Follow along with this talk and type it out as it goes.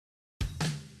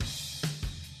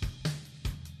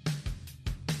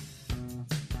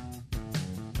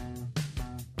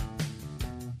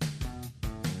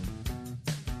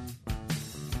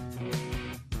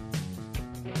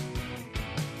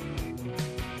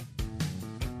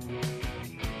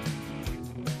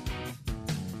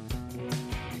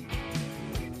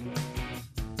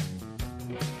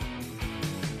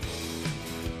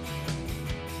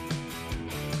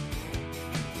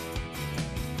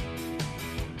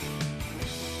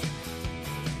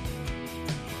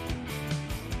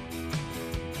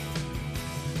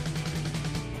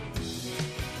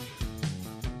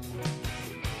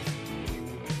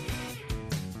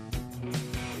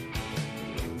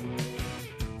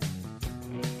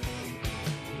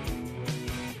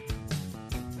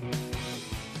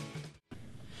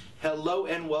Hello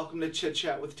and welcome to Chit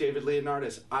Chat with David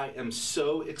Leonardis. I am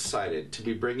so excited to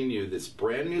be bringing you this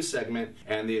brand new segment,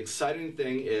 and the exciting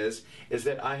thing is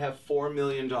that I have $4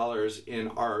 million in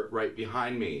art right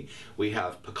behind me. We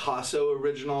have Picasso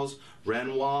originals,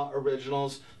 Renoir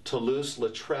originals,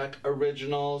 Toulouse-Lautrec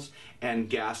originals, and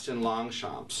Gaston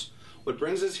Longchamps. What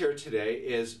brings us here today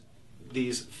is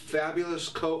these fabulous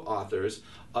co-authors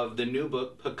of the new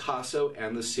book Picasso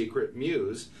and the Secret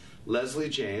Muse, Leslie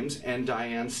James and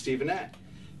Diane Stevenette.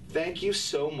 Thank you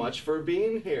so much for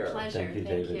being here. Pleasure. Thank you,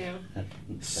 David.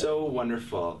 So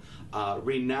wonderful.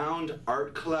 Renowned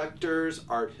art collectors,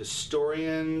 art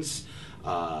historians,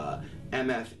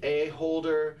 MFA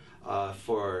holder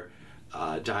for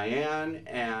Diane,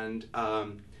 and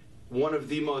one of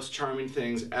the most charming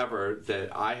things ever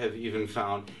that I have even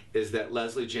found is that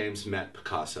Leslie James met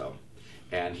Picasso.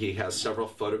 And he has several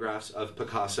photographs of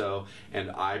Picasso,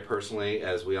 and I personally,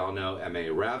 as we all know, am a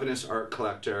ravenous art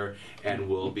collector and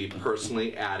will be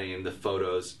personally adding the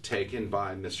photos taken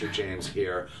by Mr. James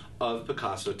here of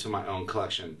Picasso to my own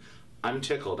collection. I'm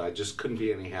tickled. I just couldn't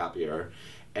be any happier.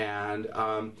 And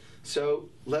so,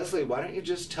 Leslie, why don't you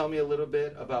just tell me a little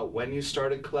bit about when you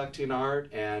started collecting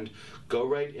art and go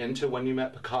right into when you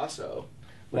met Picasso?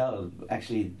 Well,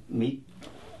 actually,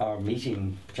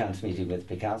 chance meeting with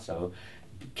Picasso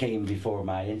came before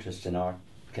my interest in art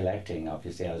collecting.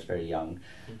 Obviously, I was very young.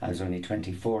 I was only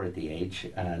 24 at the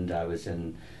age, and I was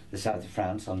in the south of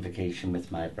France on vacation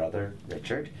with my brother,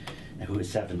 Richard, who was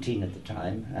 17 at the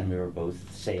time, and we were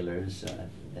both sailors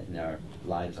in our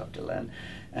lives up till then.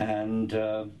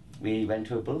 And we went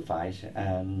to a bullfight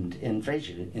and in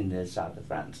Fréjus, in the south of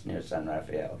France, near Saint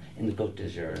Raphael, in the Côte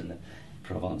d'Azur, in the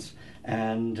Provence.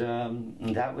 And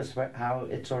that was how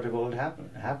it sort of all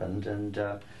happened.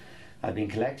 And I've been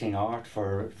collecting art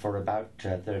for about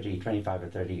 25 or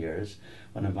 30 years.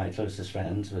 One of my closest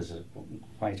friends was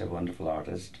quite a wonderful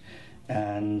artist.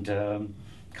 And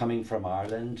coming from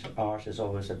Ireland, art is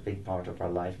always a big part of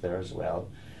our life there as well.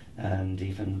 And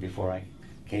even before I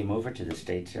came over to the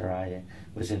States here, I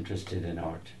was interested in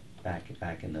art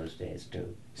back in those days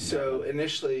too. So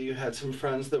initially you had some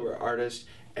friends that were artists,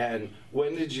 and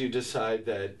when did you decide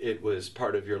that it was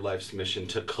part of your life's mission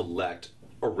to collect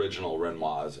original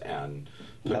Renoirs and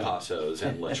Picassos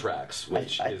and Lautrecs,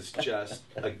 which is just,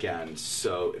 again,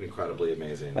 so incredibly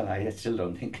amazing? Well, I still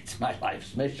don't think it's my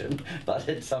life's mission, but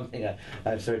it's something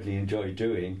I've certainly enjoyed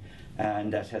doing,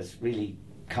 and that has really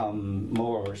come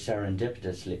more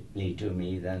serendipitously to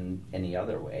me than any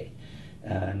other way.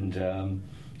 And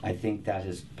I think that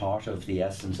is part of the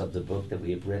essence of the book that we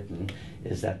have written,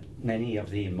 is that many of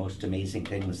the most amazing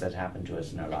things that happen to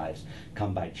us in our lives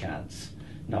come by chance,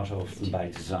 not often by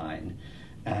design.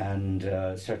 And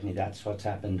certainly that's what's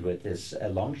happened with this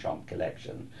Longchamp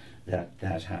collection that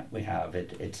we have.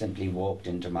 It simply walked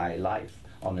into my life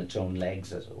on its own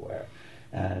legs, as it were.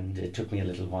 And it took me a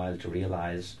little while to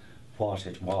realize what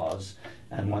it was.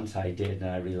 And once I did, and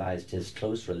I realized his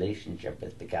close relationship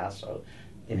with Picasso,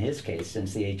 in his case,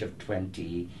 since the age of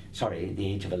 11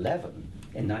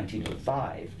 in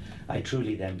 1905, I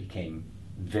truly then became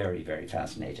very, very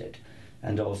fascinated.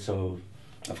 And also,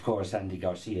 of course, Andy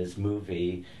Garcia's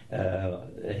movie,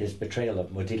 his portrayal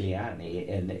of Modigliani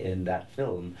in that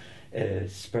film,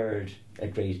 spurred a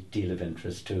great deal of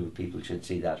interest too. People should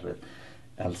see that with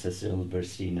Elsa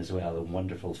Silberstein as well, a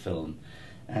wonderful film.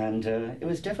 And it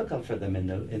was difficult for them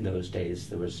in those days.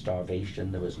 There was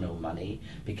starvation, there was no money.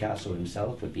 Picasso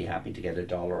himself would be happy to get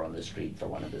 $1 on the street for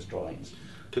one of his drawings.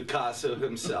 Picasso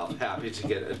himself happy to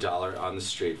get $1 on the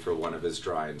street for one of his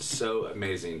drawings. So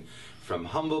amazing. From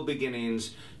humble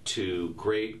beginnings to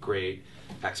great, great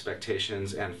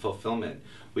expectations and fulfillment.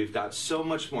 We've got so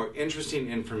much more interesting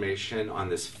information on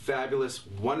this fabulous,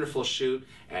 wonderful shoot,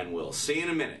 and we'll see you in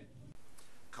a minute.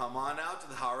 Come on out to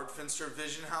the Howard Finster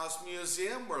Vision House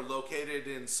Museum. We're located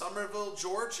in Summerville,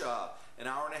 Georgia, an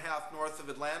hour and a half north of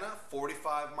Atlanta,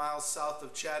 45 miles south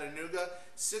of Chattanooga,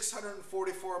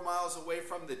 644 miles away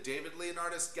from the David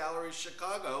Leonardis Gallery,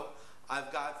 Chicago.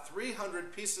 I've got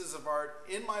 300 pieces of art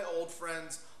in my old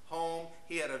friend's home.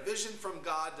 He had a vision from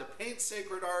God to paint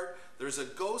sacred art. There's a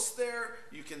ghost there.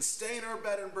 You can stay in our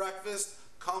bed and breakfast.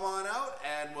 Come on out,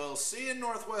 and we'll see you in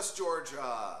Northwest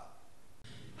Georgia.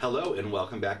 Hello and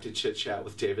welcome back to Chit Chat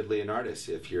with David Leonardis.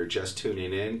 If you're just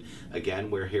tuning in,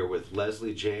 again, we're here with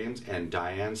Leslie James and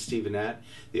Diane Stevenette,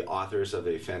 the authors of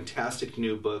a fantastic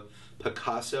new book,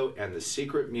 Picasso and the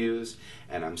Secret Muse.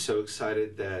 And I'm so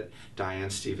excited that Diane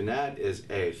Stevenette is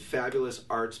a fabulous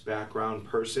arts background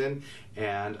person.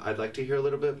 And I'd like to hear a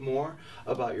little bit more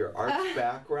about your arts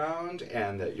background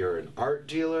and that you're an art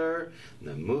dealer, and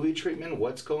the movie treatment.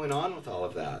 What's going on with all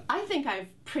of that? I think I've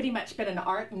pretty much been an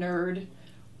art nerd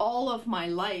all of my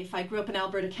life. I grew up in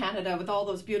Alberta, Canada, with all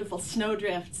those beautiful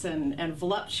snowdrifts and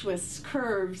voluptuous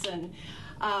curves, and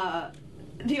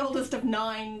the oldest of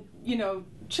 9,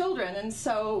 children. And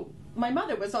so my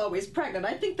mother was always pregnant.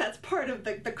 I think that's part of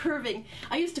the curving.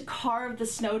 I used to carve the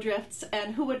snowdrifts,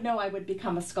 and who would know I would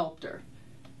become a sculptor?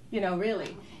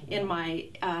 Really. In my,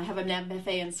 I have an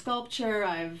MFA in sculpture.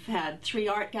 I've had 3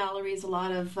 art galleries, a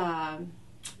lot of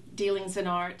dealings in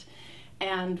art,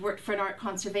 and worked for an art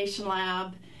conservation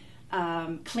lab.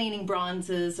 Cleaning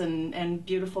bronzes and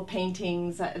beautiful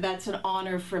paintings. That's an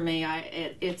honor for me.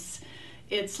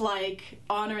 It's like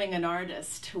honoring an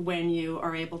artist when you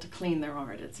are able to clean their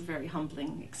art. It's a very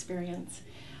humbling experience.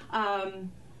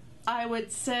 I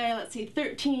would say,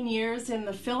 13 years in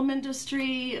the film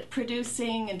industry,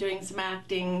 producing and doing some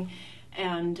acting,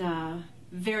 and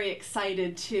very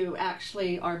excited to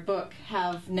actually, our book,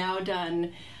 have now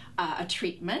done a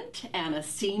treatment and a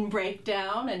scene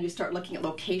breakdown, and you start looking at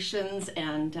locations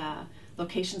and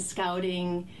location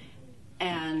scouting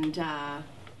and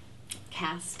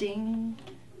casting.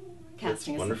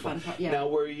 Casting is the fun part. Yeah. Now,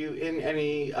 were you in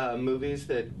any movies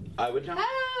that I would know?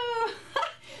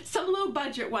 Some low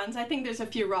budget ones. I think there's a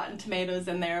few Rotten Tomatoes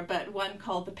in there, but one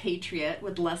called The Patriot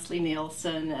with Leslie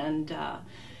Nielsen and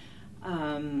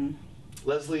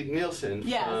Leslie Nielsen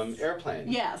from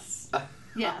Airplane. Yes.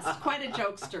 Yes, quite a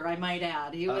jokester, I might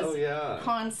add. He was a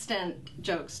constant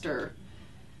jokester.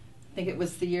 I think it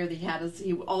was the year that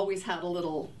he always had a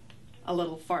little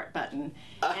fart button.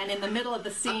 And in the middle of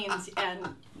the scenes,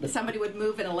 and somebody would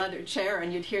move in a leather chair,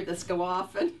 and you'd hear this go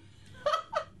off, and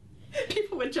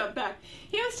people would jump back.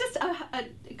 He was just a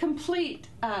complete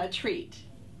treat.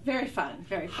 Very fun,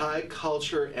 very fun. High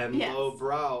culture and low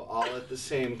brow all at the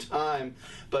same time,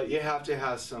 but you have to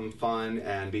have some fun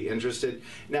and be interested.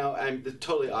 Now, I'm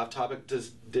totally off topic.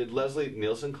 Did Leslie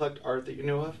Nielsen collect art that you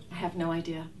knew of? I have no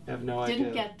idea. I have no idea.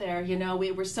 Didn't get there.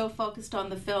 We were so focused on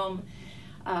the film,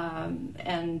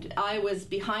 and I was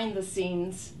behind the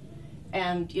scenes,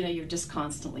 and you're just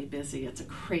constantly busy. It's a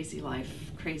crazy life,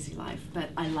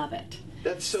 but I love it.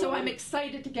 That's so I'm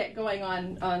excited to get going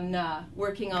on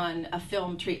working on a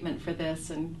film treatment for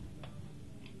this. And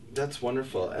that's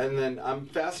wonderful. And then I'm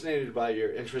fascinated by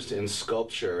your interest in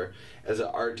sculpture as an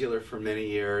art dealer for many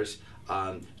years.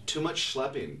 Too much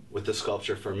schlepping with the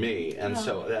sculpture for me, and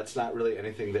so that's not really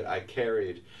anything that I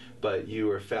carried, but you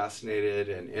were fascinated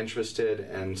and interested,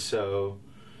 and so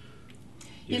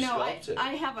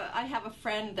I have a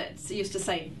friend that used to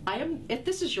say, if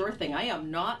this is your thing, I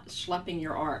am not schlepping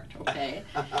your art, okay?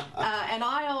 And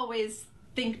I always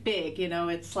think big,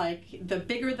 it's like the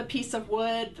bigger the piece of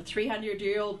wood, the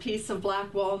 300-year-old piece of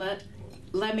black walnut,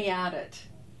 let me at it.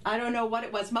 I don't know what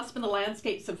it was, must have been the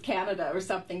landscapes of Canada or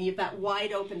something. You have that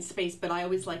wide open space, but I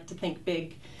always like to think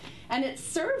big. And it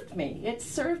served me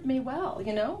well,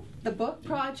 the book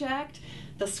project,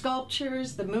 the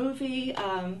sculptures, the movie,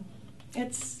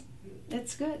 it's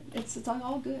good. It's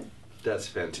all good. That's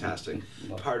fantastic.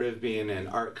 Part of being an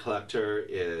art collector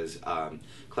is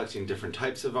collecting different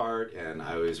types of art, and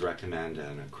I always recommend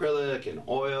an acrylic, an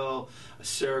oil, a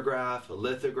serigraph, a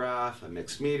lithograph, a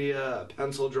mixed media, a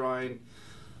pencil drawing,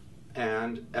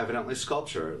 and evidently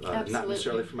sculpture. Not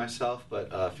necessarily for myself,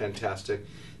 but fantastic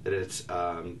that it's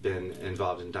been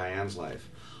involved in Diane's life.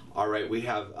 All right, we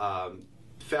have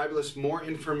fabulous more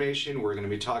information. We're going to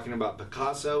be talking about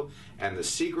Picasso and the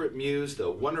Secret Muse, the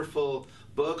wonderful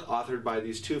book authored by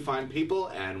these two fine people,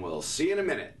 and we'll see you in a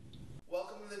minute.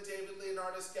 Welcome to the David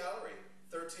Leonardis Gallery,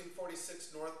 1346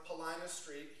 North Paulina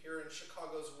Street here in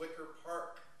Chicago's Wicker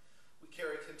Park. We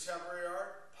carry contemporary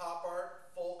art, pop art,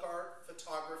 folk art,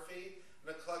 photography,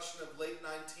 and a collection of late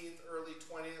 19th, early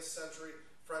 20th century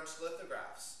French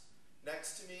lithographs.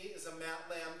 Next to me is a matte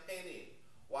lamp painting.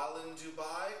 While in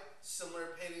Dubai,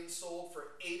 similar paintings sold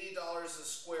for $80 a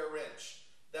square inch.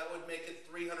 That would make it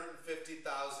 $350,000.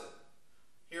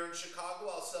 Here in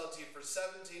Chicago, I'll sell it to you for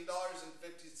 $17.50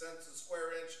 a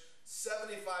square inch,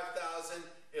 $75,000.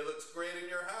 It looks great in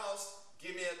your house.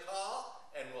 Give me a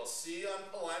call, and we'll see you on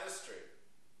Paulina Street.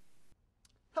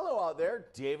 Hello out there,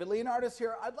 David Leonardis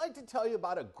here. I'd like to tell you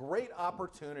about a great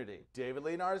opportunity. David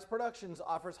Leonardis Productions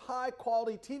offers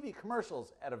high-quality TV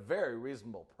commercials at a very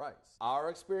reasonable price. Our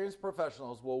experienced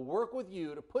professionals will work with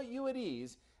you to put you at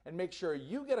ease and make sure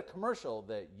you get a commercial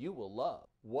that you will love.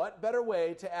 What better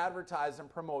way to advertise and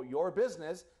promote your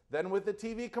business than with a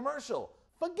TV commercial?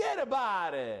 Forget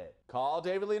about it! Call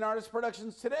David Leonardis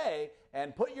Productions today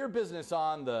and put your business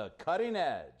on the cutting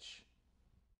edge.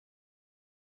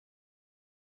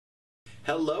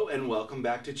 Hello and welcome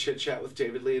back to Chit Chat with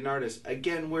David Leonardis.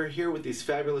 Again, we're here with these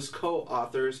fabulous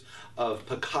co-authors of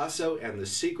Picasso and the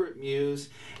Secret Muse.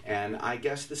 And I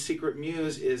guess the Secret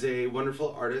Muse is a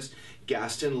wonderful artist,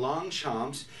 Gaston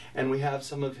Longchamps. And we have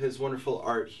some of his wonderful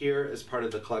art here as part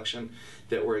of the collection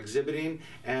that we're exhibiting.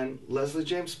 And Leslie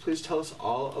James, please tell us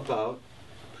all about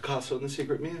Picasso and the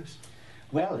Secret Muse.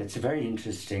 Well, it's a very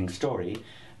interesting story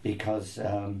because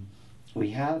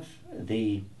we have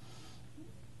the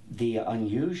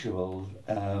unusual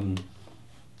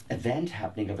event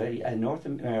happening of a North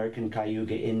American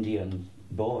Cayuga Indian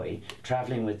boy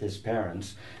traveling with his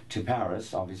parents to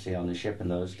Paris, obviously on a ship in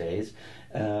those days,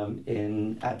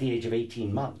 at the age of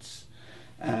 18 months.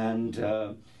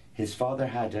 And his father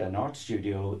had an art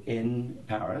studio in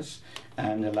Paris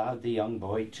and allowed the young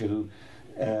boy to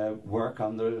work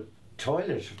on the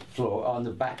toilet floor, on the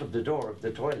back of the door of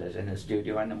the toilet in his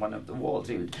studio, and in one of the walls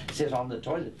he would sit on the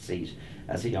toilet seat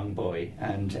as a young boy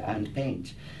and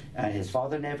paint. His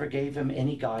father never gave him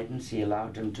any guidance. He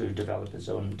allowed him to develop his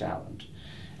own talent.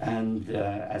 And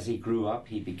as he grew up,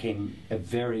 he became a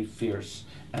very fierce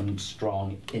and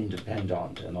strong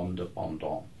independent, an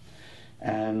indépendant.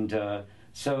 And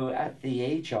so at the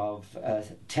age of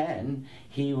 10,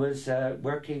 he was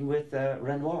working with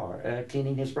Renoir,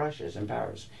 cleaning his brushes in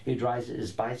Paris. He'd ride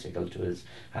his bicycle to his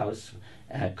house,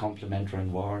 compliment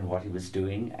Renoir on what he was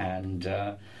doing, and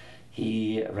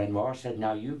Renoir said,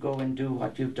 "Now you go and do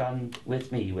what you've done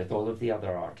with me, with all of the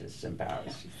other artists in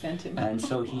Paris." Yeah, sent him. And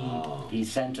so he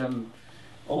sent him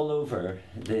all over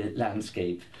the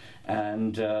landscape,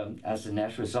 and as a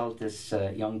net result, this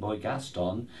young boy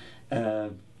Gaston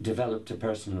developed a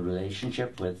personal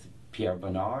relationship with Pierre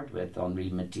Bonnard, with Henri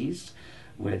Matisse,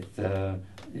 with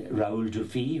Raoul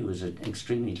Dufy, who was an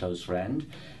extremely close friend,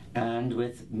 and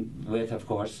with of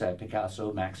course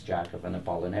Picasso, Max Jacob, and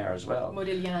Apollinaire as well.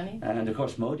 Modigliani. And of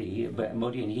course Modi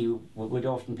and he would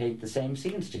often paint the same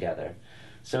scenes together.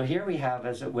 So here we have,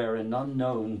 as it were, an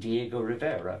unknown Diego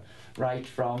Rivera, right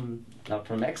from, not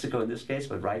from Mexico in this case,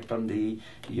 but right from the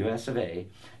US of A,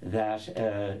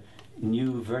 that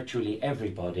knew virtually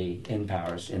everybody in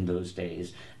Paris in those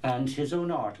days. And his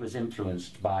own art was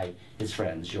influenced by his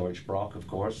friends. Georges Braque, of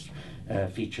course,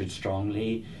 featured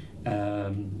strongly,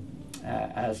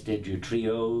 as did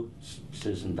Utrillo.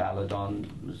 Susan Valadon,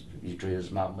 Utrillo's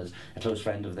mom, was a close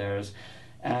friend of theirs.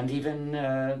 And even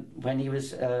when he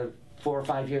was 4 or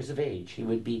 5 years of age, he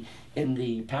would be in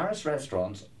the Paris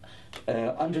restaurants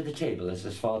under the table as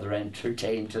his father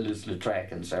entertained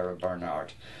Toulouse-Lautrec and Sarah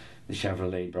Bernhardt, the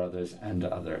Chevrolet brothers, and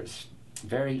others.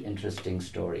 Very interesting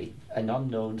story, an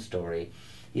unknown story.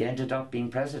 He ended up being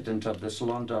president of the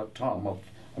Salon d'Automne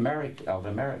of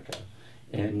America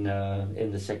in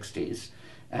the 60s,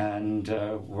 and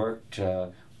worked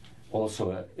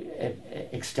also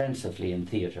extensively in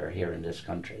theatre here in this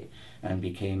country, and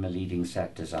became a leading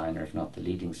set designer, if not the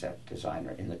leading set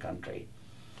designer in the country.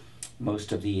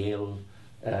 Most of the Yale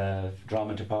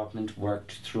drama department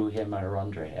worked through him or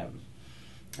under him.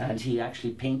 And he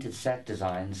actually painted set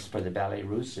designs for the Ballet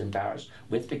Russe in Paris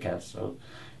with Picasso,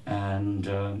 and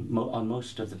on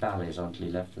most of the ballets until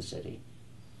he left the city.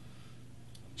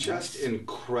 Just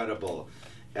incredible.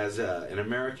 As an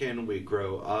American, we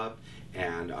grow up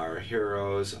and our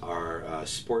heroes are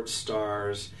sports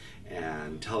stars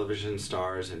and television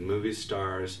stars and movie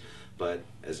stars. But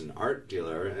as an art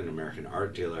dealer, an American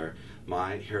art dealer,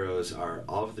 my heroes are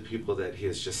all of the people that he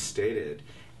has just stated.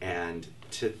 And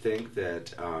to think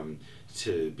that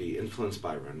to be influenced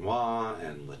by Renoir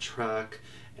and Lautrec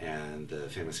and the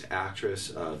famous actress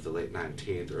of the late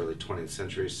 19th, early 20th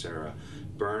century, Sarah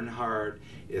Bernhardt,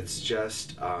 it's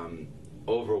just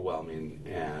overwhelming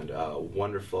and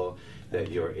wonderful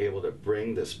that you're able to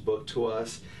bring this book to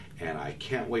us, and I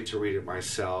can't wait to read it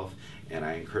myself, and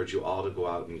I encourage you all to go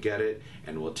out and get it,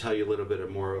 and we'll tell you a little bit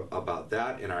more about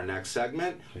that in our next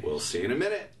segment. We'll see you in a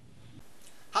minute.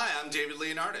 Hi, I'm David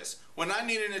Leonardis. When I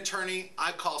need an attorney,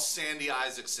 I call Sandy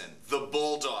Isaacson, the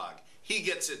Bulldog. He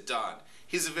gets it done.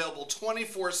 He's available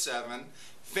 24/7,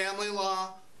 family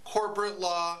law, corporate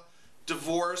law,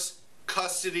 divorce,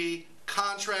 custody,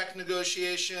 contract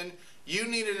negotiation. You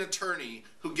need an attorney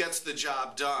who gets the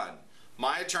job done.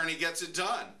 My attorney gets it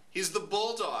done. He's the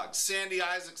Bulldog, Sandy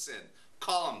Isaacson.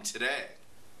 Call him today.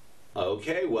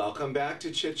 Okay, welcome back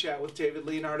to Chit Chat with David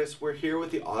Leonardis. We're here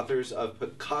with the authors of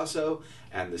Picasso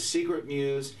and the Secret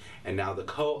Muse, and now the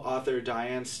co-author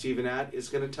Diane Stevenette is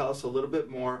going to tell us a little bit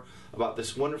more about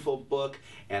this wonderful book.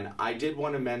 And I did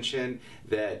want to mention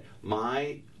that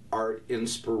my art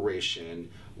inspiration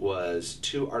was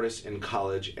two artists in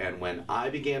college, and when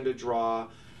I began to draw,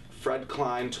 Fred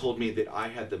Klein told me that I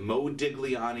had the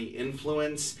Modigliani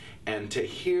influence, and to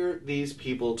hear these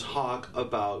people talk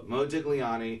about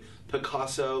Modigliani,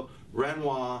 Picasso,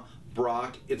 Renoir,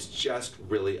 Braque, it's just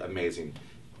really amazing.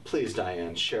 Please,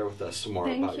 Diane, share with us some more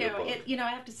about your book. Thank you. I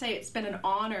have to say it's been an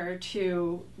honor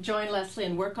to join Leslie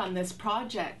and work on this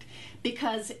project,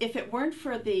 because if it weren't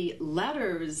for the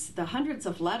letters, the hundreds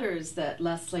of letters that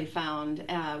Leslie found,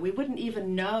 we wouldn't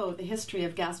even know the history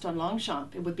of Gaston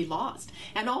Longchamp. It would be lost.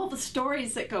 And all the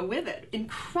stories that go with it,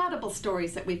 incredible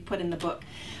stories that we've put in the book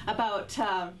about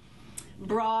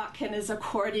Braque and his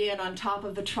accordion on top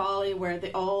of the trolley, where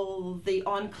the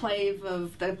enclave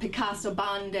of the Picasso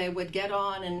bande would get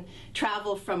on and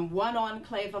travel from one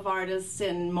enclave of artists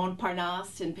in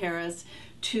Montparnasse in Paris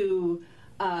to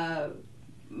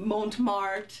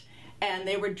Montmartre, and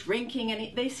they were drinking, and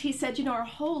he said, our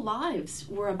whole lives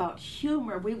were about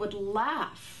humor. We would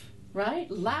laugh, right?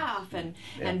 Laugh and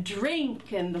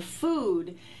drink and the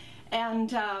food.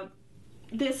 And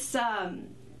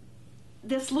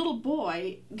this little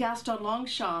boy, Gaston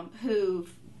Longchamp, who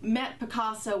met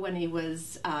Picasso when he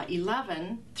was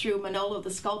 11 through Manolo the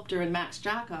sculptor and Max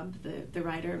Jacob, the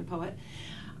writer and poet,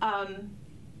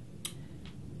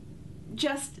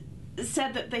 just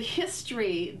said that the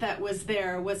history that was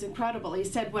there was incredible. He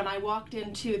said, when I walked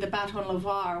into the Baton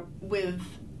Lavoir with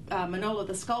Manolo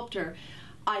the sculptor,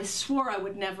 I swore I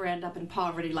would never end up in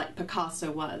poverty like Picasso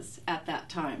was at that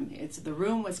time. The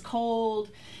room was cold,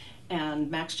 and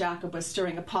Max Jacob was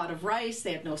stirring a pot of rice.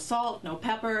 They had no salt, no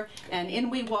pepper, and in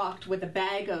we walked with a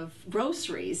bag of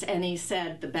groceries, and he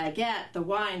said the baguette, the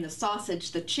wine, the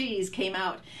sausage, the cheese came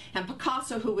out, and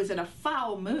Picasso, who was in a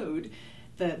foul mood,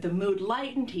 the mood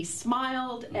lightened, he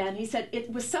smiled, and he said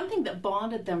it was something that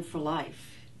bonded them for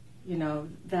life,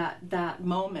 that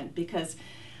moment, because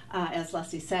as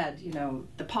Leslie said,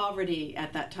 the poverty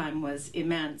at that time was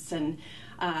immense. And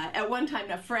at one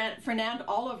time, Fernand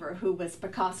Oliver, who was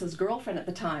Picasso's girlfriend at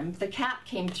the time, the cat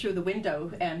came through the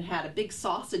window and had a big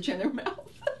sausage in her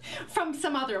mouth from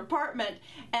some other apartment,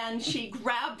 and she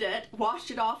grabbed it, washed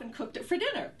it off, and cooked it for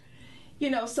dinner.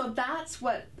 So that's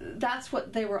what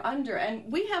they were under.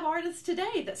 And we have artists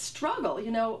today that struggle.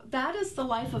 That is the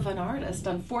life of an artist,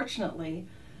 unfortunately.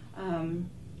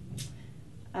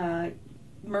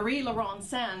 Marie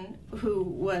Laurencin, who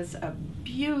was a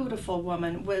beautiful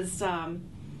woman, was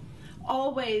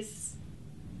always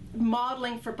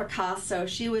modeling for Picasso.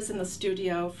 She was in the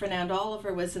studio. Fernand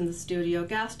Oliver was in the studio.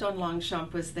 Gaston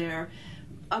Longchamp was there.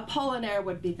 Apollinaire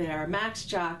would be there. Max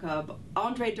Jacob,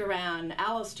 André Duran,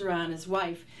 Alice Duran, his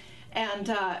wife. And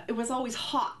it was always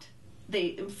hot.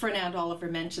 Fernand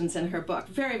Oliver mentions in her book,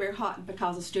 very, very hot in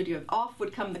Picasso's studio. Off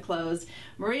would come the clothes.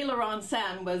 Marie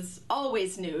Laurencin was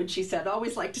always nude, she said,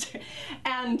 always liked to.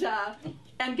 And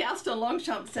Gaston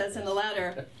Longchamp says in a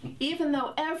letter, even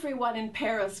though everyone in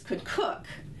Paris could cook,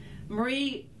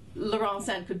 Marie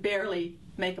Laurencin could barely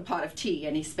make a pot of tea,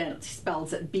 and he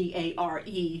spells it Barely,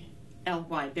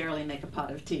 barely make a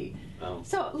pot of tea. Oh.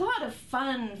 So a lot of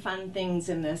fun things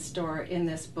in this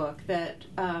book that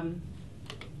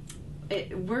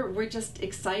we're just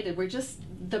excited. We're just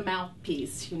the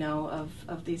mouthpiece,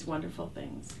 of these wonderful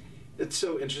things. It's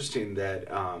so interesting that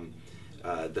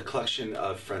the collection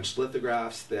of French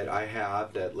lithographs that I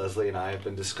have, that Leslie and I have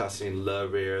been discussing, Le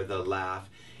Rire, The Laugh,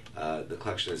 the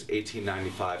collection is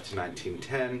 1895 to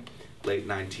 1910, late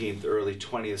 19th, early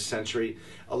 20th century.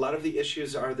 A lot of the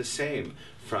issues are the same,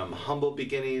 from humble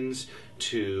beginnings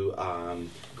to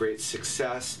great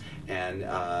success, and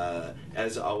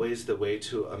as always, the way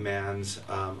to a man's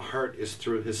heart is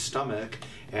through his stomach,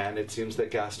 and it seems that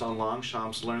Gaston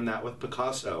Longchamp's learned that with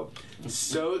Picasso.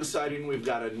 So exciting. We've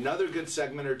got another good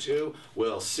segment or two.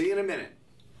 We'll see you in a minute.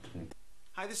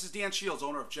 Hi, this is Dan Shields,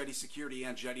 owner of Jetty Security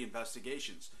and Jetty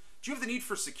Investigations. Do you have the need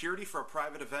for security for a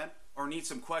private event, or need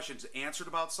some questions answered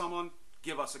about someone?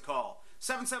 Give us a call.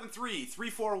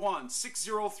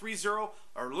 773-341-6030,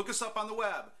 or look us up on the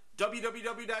web,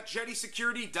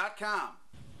 www.jettysecurity.com.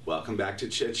 Welcome back to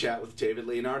Chit Chat with David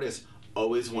Leonardis.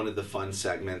 Always one of the fun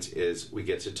segments is we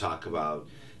get to talk about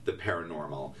the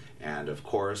paranormal. And of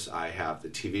course, I have the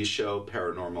TV show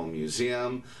Paranormal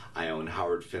Museum. I own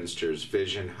Howard Finster's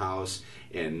Vision House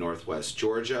in Northwest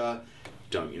Georgia.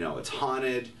 Don't you know it's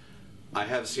haunted? I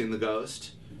have seen the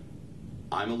ghost.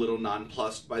 I'm a little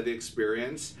nonplussed by the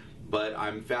experience, but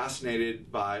I'm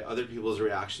fascinated by other people's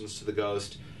reactions to the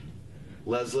ghost.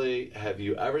 Leslie, have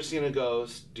you ever seen a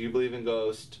ghost? Do you believe in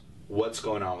ghosts? What's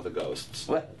going on with the ghosts?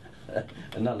 Well,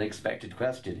 an unexpected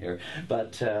question here,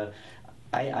 but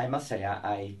I must say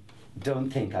I don't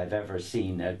think I've ever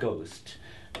seen a ghost.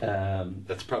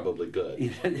 That's probably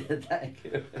good. Thank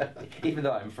you. Even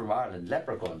though I'm from Ireland,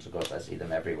 leprechauns, of course, I see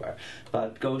them everywhere,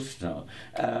 but ghosts, no.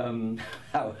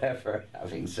 However,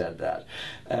 having said that,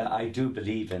 I do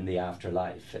believe in the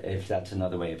afterlife, if that's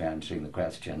another way of answering the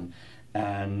question.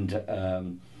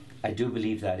 And I do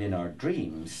believe that in our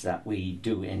dreams that we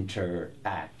do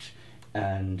interact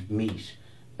and meet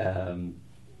those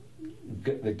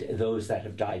that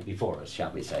have died before us,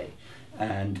 shall we say.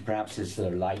 And perhaps it's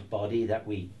their light body that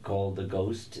we call the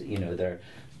ghost, you know, their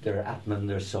atman,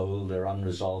 their soul, their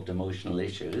unresolved emotional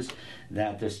issues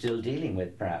that they're still dealing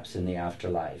with perhaps in the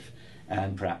afterlife.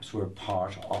 And perhaps we're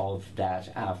part of that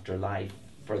afterlife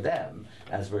for them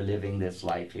as we're living this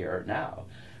life here now.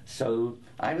 So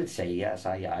I would say yes,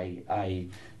 I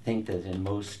think that in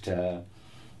most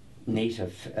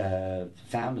native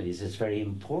families it's very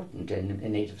important in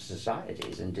native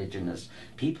societies. Indigenous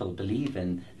people believe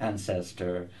in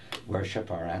ancestor worship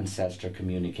or ancestor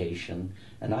communication,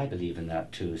 and I believe in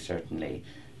that too, certainly.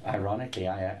 Ironically,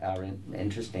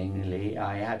 interestingly,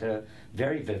 I had a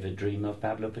very vivid dream of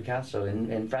Pablo Picasso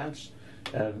in France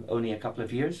only a couple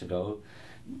of years ago.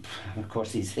 Of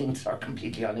course, these things are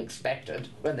completely unexpected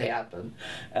when they happen,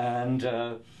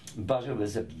 and but it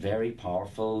was a very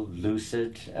powerful,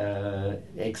 lucid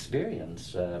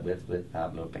experience with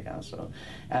Pablo Picasso.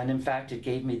 And in fact, it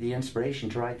gave me the inspiration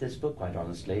to write this book, quite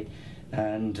honestly.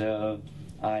 And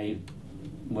I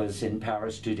was in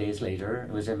Paris 2 days later.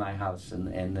 It was in my house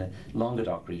in the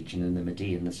Languedoc region in the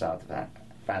Midi in the south of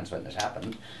France when it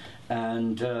happened.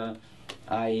 And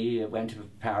I went to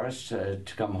Paris to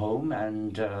come home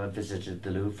and visited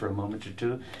the Louvre for a moment or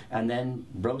two, and then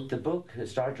wrote the book,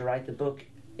 started to write the book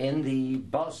in the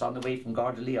bus on the way from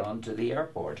Gare de Lyon to the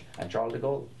airport at Charles de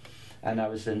Gaulle. And I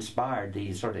was inspired,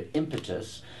 the sort of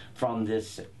impetus from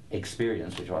this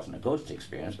experience, which wasn't a ghost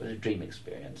experience, but a dream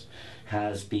experience,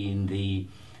 has been the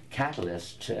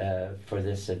catalyst for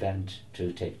this event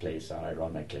to take place,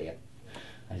 ironically.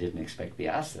 I didn't expect to be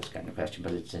asked this kind of question,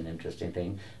 but it's an interesting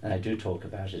thing, and I do talk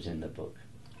about it in the book.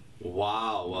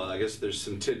 Wow, well, I guess there's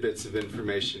some tidbits of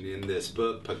information in this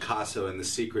book, Picasso and the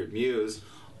Secret Muse.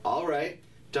 All right,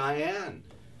 Diane,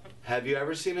 have you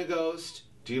ever seen a ghost?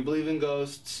 Do you believe in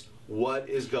ghosts? What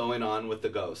is going on with the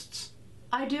ghosts?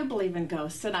 I do believe in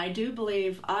ghosts, and I do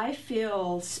believe I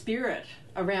feel spirit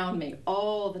around me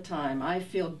all the time. I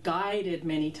feel guided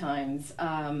many times.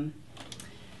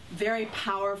 Very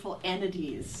powerful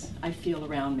entities I feel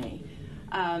around me.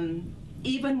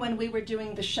 Even when we were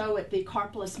doing the show at the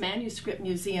Karplus Manuscript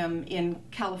Museum in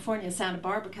California, Santa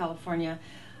Barbara, California,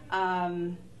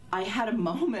 I had a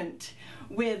moment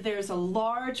where there's a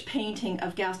large painting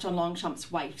of Gaston Longchamp's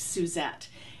wife, Suzette,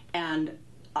 and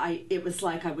it was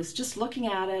like I was just looking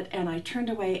at it, and I turned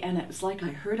away, and it was like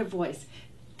I heard a voice.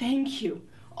 Thank you.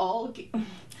 All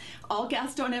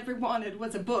Gaston ever wanted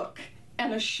was a book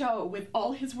and a show with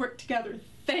all his work together.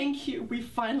 Thank you. We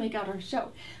finally got our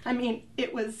show. I mean,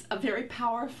 it was a very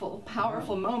powerful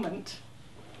moment.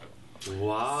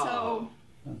 Wow. So,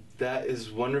 that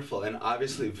is wonderful and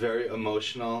obviously very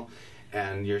emotional,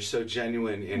 and you're so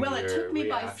genuine in your reaction. Well, it took me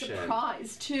by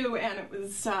surprise too, and it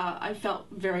was I felt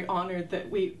very honored that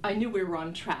I knew we were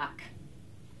on track.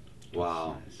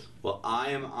 Wow. Well,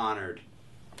 I am honored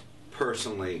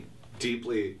personally,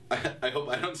 deeply, I hope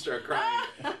I don't start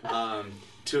crying,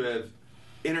 to have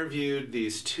interviewed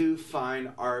these two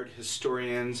fine art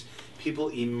historians, people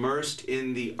immersed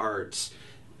in the arts.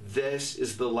 This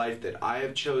is the life that I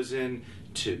have chosen,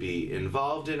 to be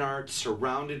involved in art,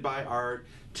 surrounded by art,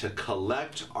 to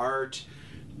collect art.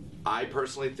 I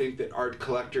personally think that art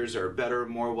collectors are better,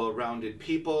 more well-rounded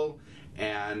people,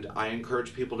 and I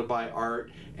encourage people to buy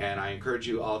art, and I encourage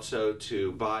you also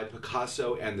to buy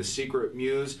Picasso and the Secret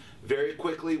Muse. Very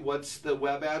quickly, what's the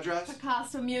web address?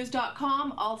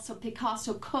 PicassoMuse.com, also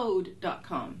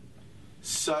PicassoCode.com.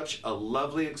 Such a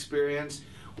lovely experience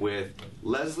with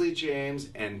Leslie James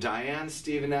and Diane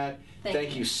Stevenette.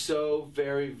 Thank you so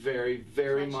very, very,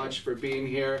 very much for being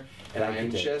here, and I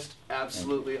am just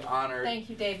absolutely honored. Thank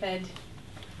you, David.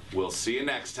 We'll see you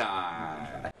next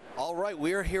time. All right,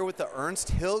 we are here with the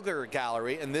Ernst Hilger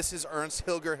Gallery, and this is Ernst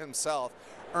Hilger himself.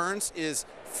 Ernst is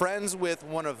friends with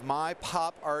one of my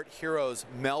pop art heroes,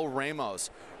 Mel Ramos.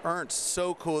 Ernst,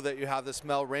 so cool that you have this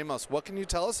Mel Ramos. What can you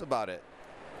tell us about it?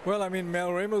 Well, I mean,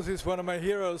 Mel Ramos is one of my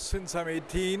heroes since I'm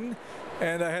 18,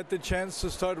 and I had the chance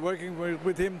to start working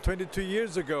with him 22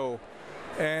 years ago.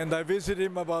 And I visit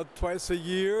him about twice a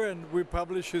year, and we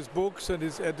publish his books and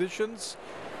his editions.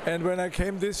 And when I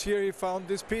came this year, he found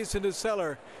this piece in the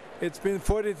cellar. It's been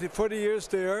 40 years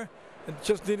there, and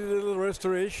just needed a little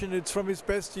restoration. It's from his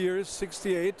best years,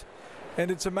 68,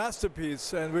 and it's a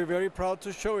masterpiece, and we're very proud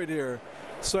to show it here.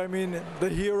 So, I mean, the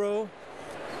hero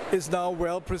is now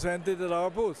well presented at our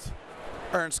booth.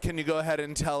 Ernst, can you go ahead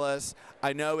and tell us,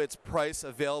 I know it's price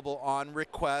available on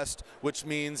request, which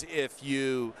means if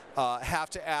you have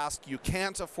to ask, you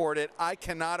can't afford it, I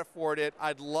cannot afford it,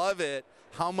 I'd love it.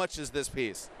 How much is this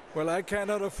piece? Well, I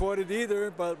cannot afford it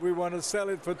either, but we want to sell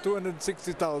it for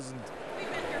 $260,000.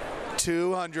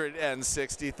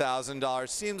 $260,000.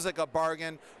 Seems like a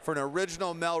bargain for an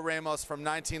original Mel Ramos from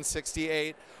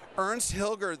 1968. Ernst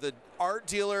Hilger, the art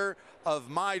dealer of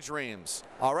my dreams.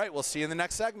 All right, we'll see you in the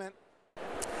next segment.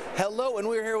 Hello, and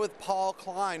we're here with Paul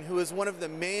Klein, who is one of the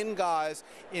main guys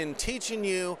in teaching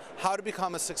you how to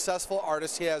become a successful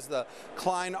artist. He has the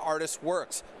Klein Artist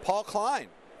Works. Paul Klein.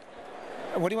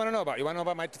 What do you want to know about? You want to know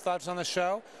about my thoughts on the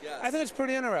show? Yes. I think it's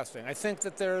pretty interesting. I think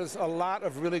that there's a lot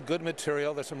of really good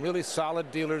material. There's some really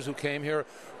solid dealers who came here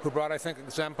who brought, I think,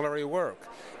 exemplary work.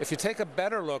 If you take a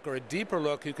better look or a deeper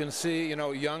look, you can see, you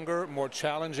know, younger, more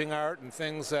challenging art and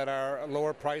things that are a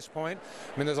lower price point.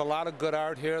 I mean, there's a lot of good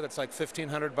art here that's like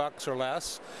 $1,500 or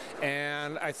less.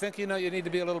 And I think, you know, you need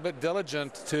to be a little bit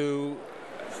diligent to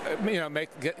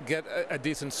get a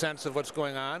decent sense of what's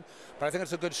going on. But I think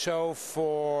it's a good show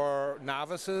for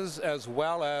novices as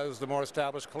well as the more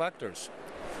established collectors.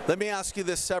 Let me ask you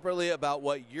this separately about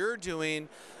what you're doing.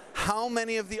 How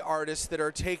many of the artists that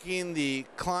are taking the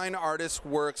Klein Artist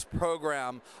Works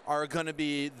program are going to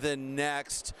be the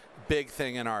next big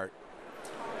thing in art?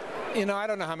 You know, I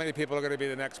don't know how many people are going to be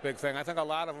the next big thing. I think a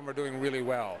lot of them are doing really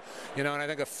well. You know, and I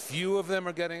think a few of them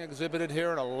are getting exhibited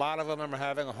here, and a lot of them are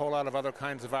having a whole lot of other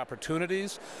kinds of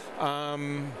opportunities. You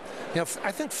know,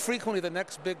 I think frequently the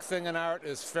next big thing in art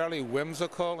is fairly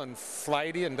whimsical and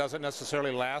flighty and doesn't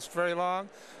necessarily last very long.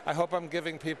 I hope I'm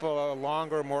giving people a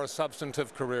longer, more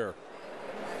substantive career.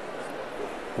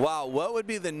 Wow, what would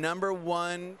be the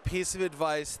 #1 piece of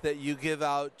advice that you give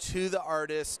out to the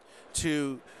artist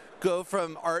to go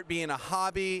from art being a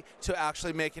hobby to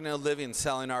actually making a living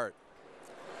selling art?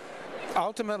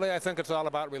 Ultimately, I think it's all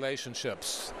about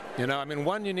relationships. You know, I mean,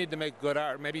 1, you need to make good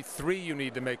art. Maybe 3, you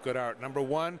need to make good art.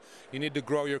 #1, you need to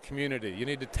grow your community. You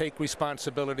need to take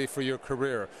responsibility for your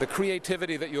career. The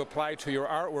creativity that you apply to your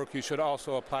artwork, you should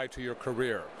also apply to your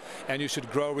career. And you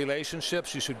should grow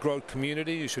relationships. You should grow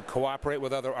community. You should cooperate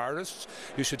with other artists.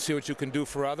 You should see what you can do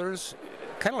for others.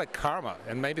 Kind of like karma.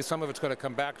 And maybe some of it's going to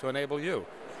come back to enable you.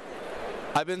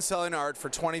 I've been selling art for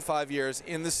 25 years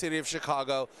in the city of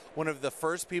Chicago. One of the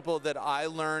first people that I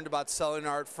learned about selling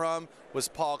art from was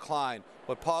Paul Klein.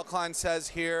 What Paul Klein says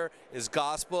here is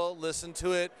gospel. Listen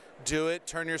to it, do it,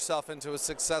 turn yourself into a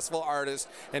successful artist,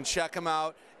 and check him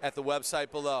out at the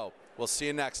website below. We'll see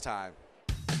you next time.